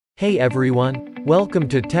Hey everyone, welcome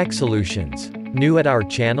to Tech Solutions. New at our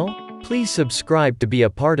channel? Please subscribe to be a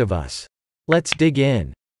part of us. Let's dig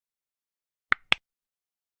in.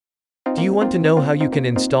 Do you want to know how you can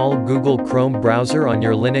install Google Chrome browser on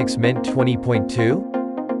your Linux Mint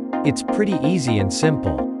 20.2? It's pretty easy and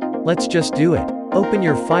simple. Let's just do it. Open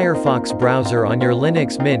your Firefox browser on your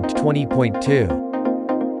Linux Mint 20.2.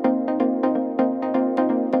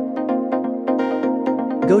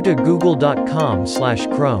 Go to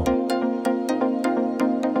google.com/chrome.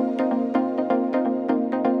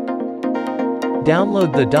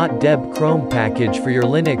 Download the .deb Chrome package for your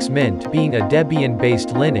Linux Mint, being a Debian-based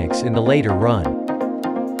Linux in the later run.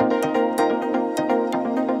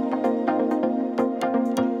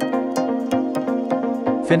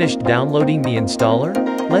 Finished downloading the installer?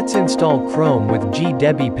 Let's install Chrome with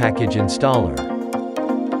Debi package installer.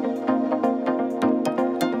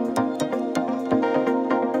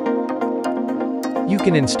 You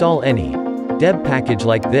can install any Deb package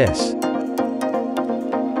like this.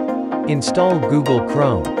 Install Google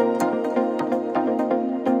Chrome.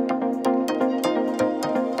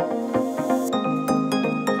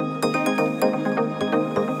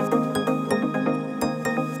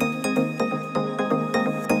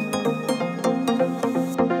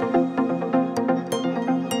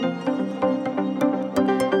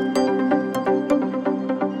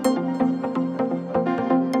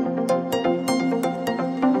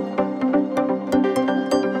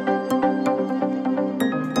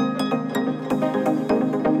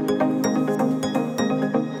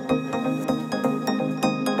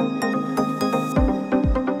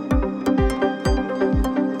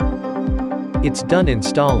 It's done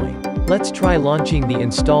installing. Let's try launching the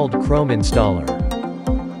installed Chrome installer.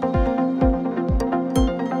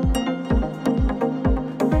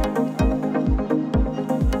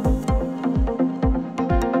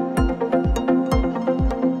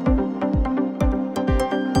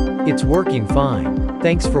 It's working fine.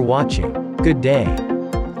 Thanks for watching. Good day.